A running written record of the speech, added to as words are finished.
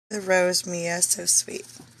The Rose Mia, so sweet.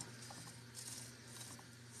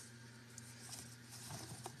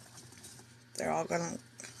 They're all gonna,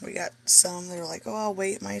 we got some that are like, oh, I'll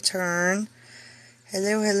wait my turn.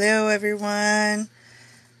 Hello, hello, everyone.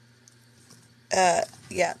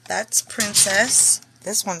 Yeah, that's Princess.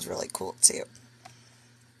 This one's really cool, too.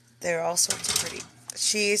 They're all sorts of pretty.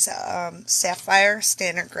 She's Sapphire,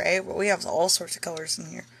 Standard Gray, but we have all sorts of colors in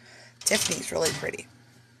here. Tiffany's really pretty.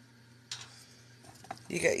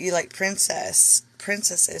 You like Princess.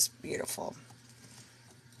 Princess is beautiful.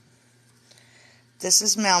 This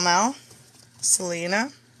is Mau Mau, Selena,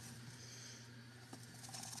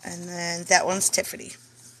 and then that one's Tiffany.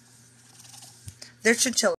 They're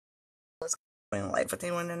chinchillas. I'm going live with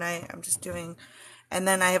anyone tonight. I'm just doing, and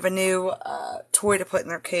then I have a new toy to put in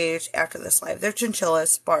their cage after this live. They're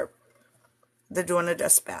chinchillas, Barb. They're doing a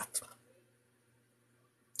dust bath.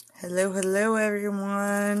 Hello, hello,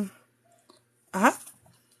 everyone.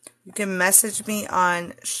 You can message me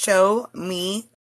on Show Me